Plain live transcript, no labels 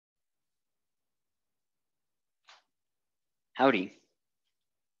Howdy.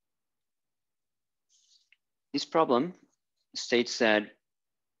 This problem states that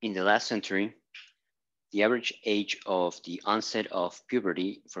in the last century, the average age of the onset of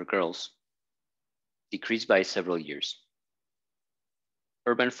puberty for girls decreased by several years.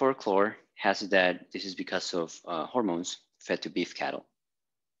 Urban folklore has it that this is because of hormones fed to beef cattle.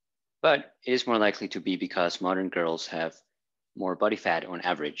 But it is more likely to be because modern girls have more body fat on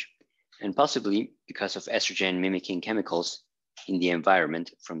average, and possibly because of estrogen mimicking chemicals in the environment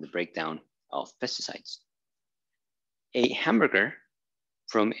from the breakdown of pesticides. A hamburger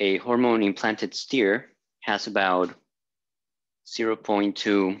from a hormone-implanted steer has about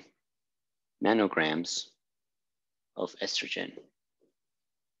 0.2 nanograms of estrogen.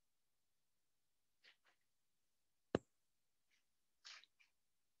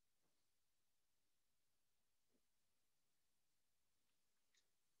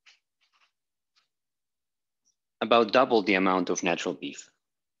 About double the amount of natural beef.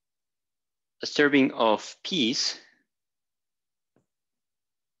 A serving of peas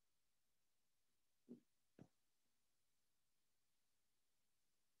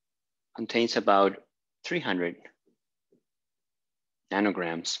contains about 300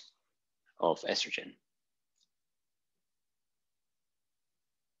 nanograms of estrogen.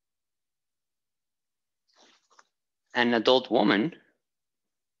 An adult woman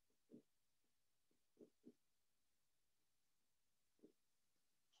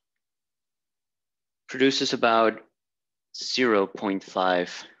produces about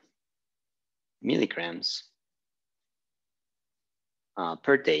 0.5 milligrams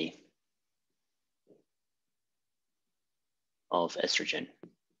per day of estrogen.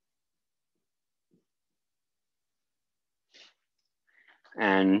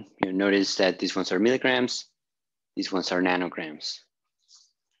 And you notice that these ones are milligrams, these ones are nanograms.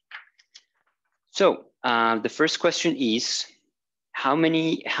 So the first question is, how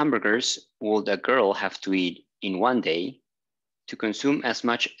many hamburgers would a girl have to eat in one day to consume as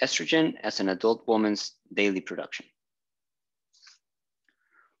much estrogen as an adult woman's daily production?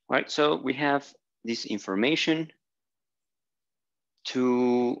 All right, so we have this information.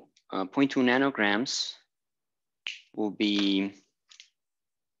 0.2 nanograms will be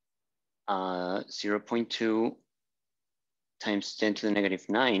 0.2 times 10 to the negative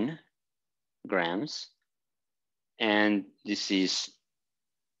 9 grams. And this is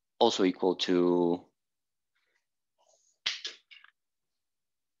also equal to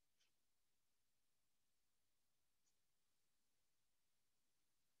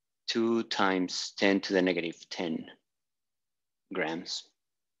 2 times 10 to the negative 10 grams.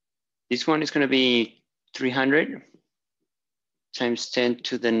 This one is going to be 300 times 10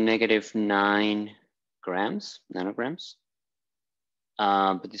 to the negative 9 grams, nanograms.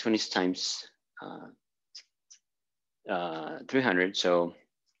 But this one is times 300, so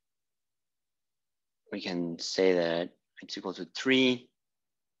we can say that it's equal to 3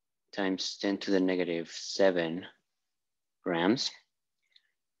 times 10 to the negative 7 grams.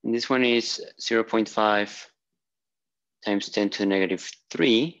 And this one is 0.5 times 10 to the negative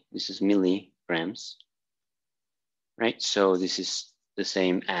 3. This is milligrams, right? So this is the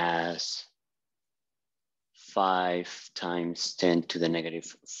same as 5 times 10 to the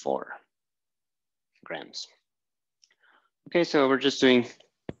negative 4 grams. Okay, so we're just doing,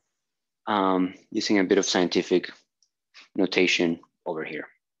 using a bit of scientific notation over here.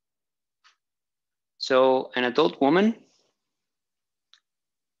 So an adult woman,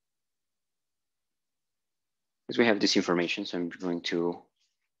 because we have this information, so I'm going to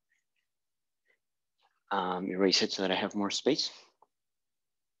erase it so that I have more space.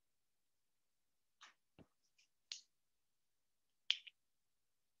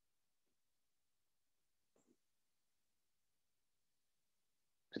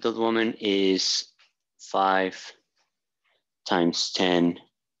 Adult woman is 5 times 10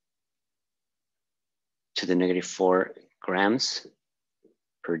 to the negative 4 grams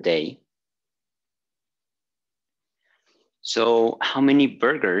per day. So how many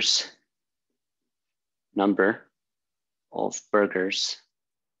burgers, number of burgers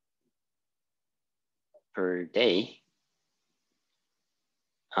per day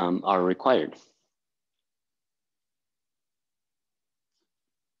are required?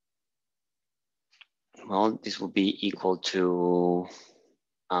 Well, this will be equal to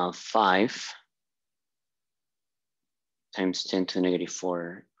 5 times 10 to the negative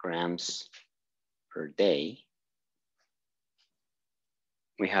 4 grams per day.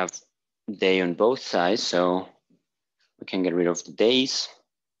 We have day on both sides, so we can get rid of the days.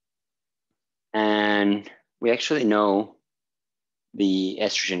 And we actually know the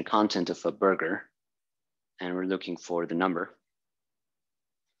estrogen content of a burger and we're looking for the number.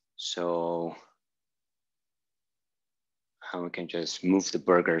 So we can just move the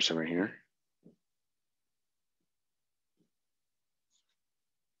burgers over here.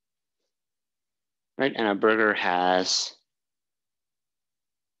 Right, and a burger has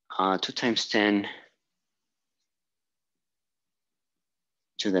 2 times 10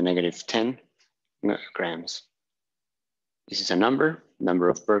 to the negative 10 grams. This is a number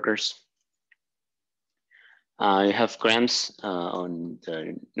of burgers. You have grams on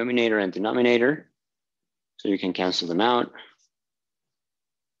the numerator and denominator, so you can cancel them out.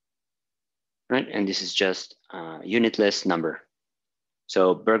 Right, and this is just a unitless number.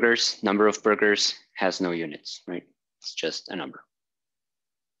 So burgers, number of burgers has no units, right? It's just a number.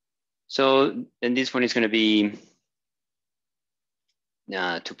 So then this one is going to be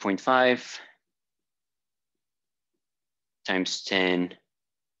 2.5 times 10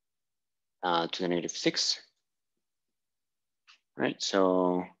 to the negative 6. Right,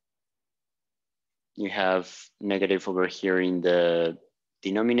 so you have negative over here in the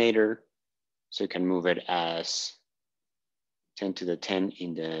denominator, so you can move it as 10 to the 10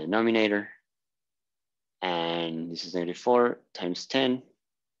 in the denominator, and this is negative 4 times 10,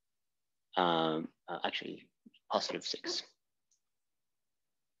 actually positive 6.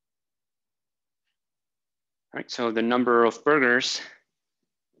 All right, so the number of burgers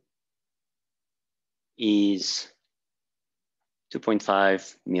is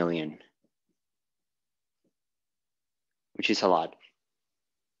 2.5 million, which is a lot.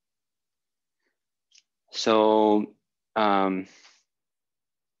 So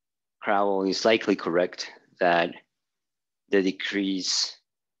Crowell is likely correct that the decrease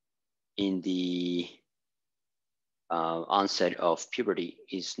in the onset of puberty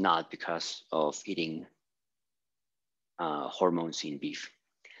is not because of eating hormones in beef.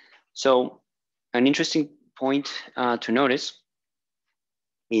 So an interesting point to notice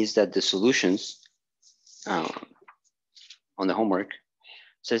is that the solutions on the homework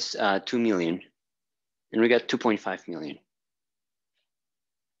says 2 million, and we got 2.5 million.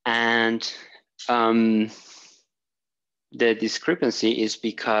 And the discrepancy is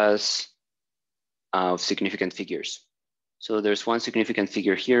because of significant figures. So there's one significant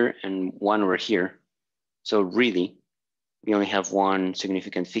figure here and one over here. So really, we only have one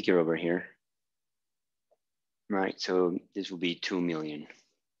significant figure over here. Right, so this will be 2 million.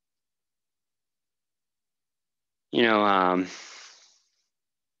 You know, I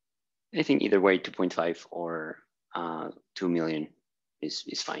think either way, 2.5 or 2 million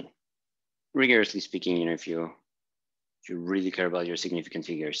is fine. Rigorously speaking, you know, if you really care about your significant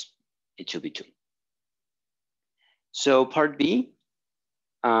figures, it should be 2. So part B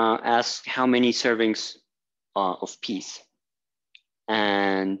asks how many servings of peas,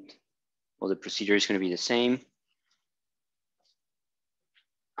 and well, the procedure is going to be the same,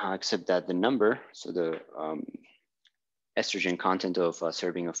 except that the number, so the estrogen content of a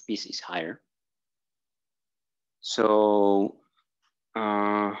serving of peas is higher. So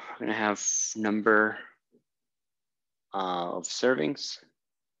I'm gonna have number of servings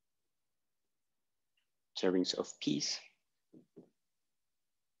of peas,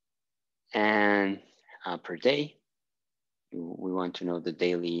 and per day. We want to know the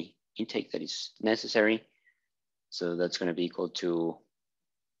daily intake that is necessary. So that's going to be equal to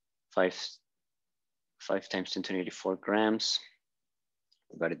 5 times 10 to the negative 4 grams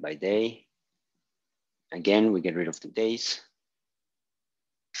divided by day. Again, we get rid of the days.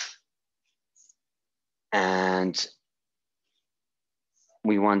 And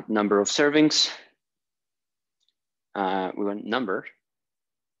we want number of servings. We want number.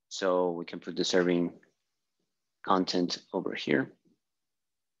 So we can put the serving content over here.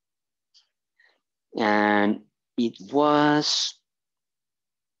 And it was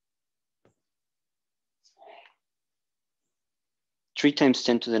 3 times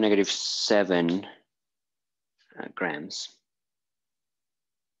 10 to the negative 7 grams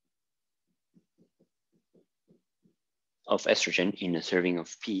of estrogen in a serving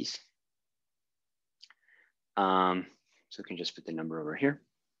of peas. So we can just put the number over here.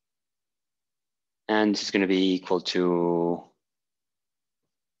 And this is going to be equal to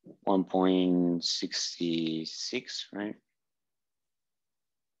 1.66, right?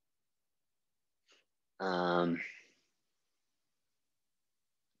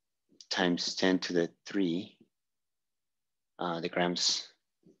 Times 10 to the 3, the grams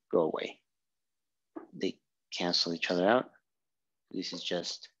go away. They cancel each other out. This is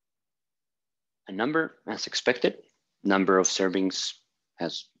just a number as expected. Number of servings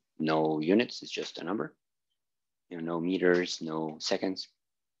has no units, it's just a number. You know, no meters, no seconds.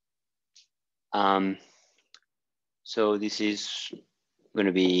 So this is going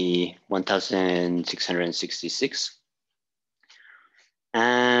to be 1,666.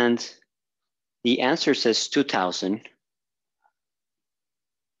 And the answer says 2,000.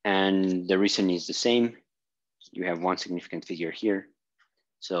 And the reason is the same. You have one significant figure here.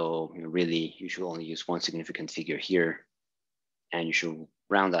 So really, you should only use one significant figure here. And you should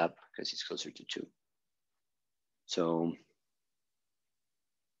round up because it's closer to 2. So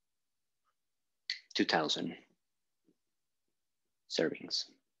 2,000 servings.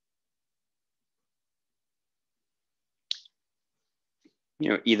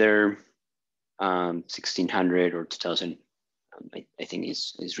 Either 1,600 or 2,000, I think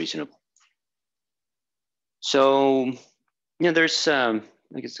is reasonable. So, there's, I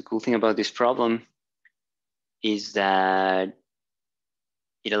guess the cool thing about this problem is that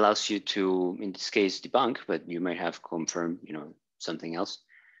it allows you to, in this case, debunk, but you might have confirmed, something else,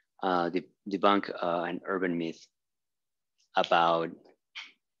 debunk an urban myth about,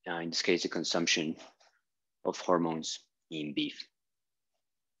 in this case, the consumption of hormones in beef.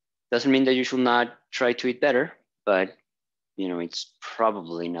 Doesn't mean that you should not try to eat better, but it's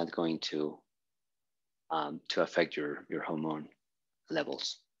probably not going to affect your hormone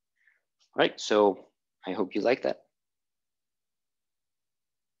levels. All right, so I hope you like that.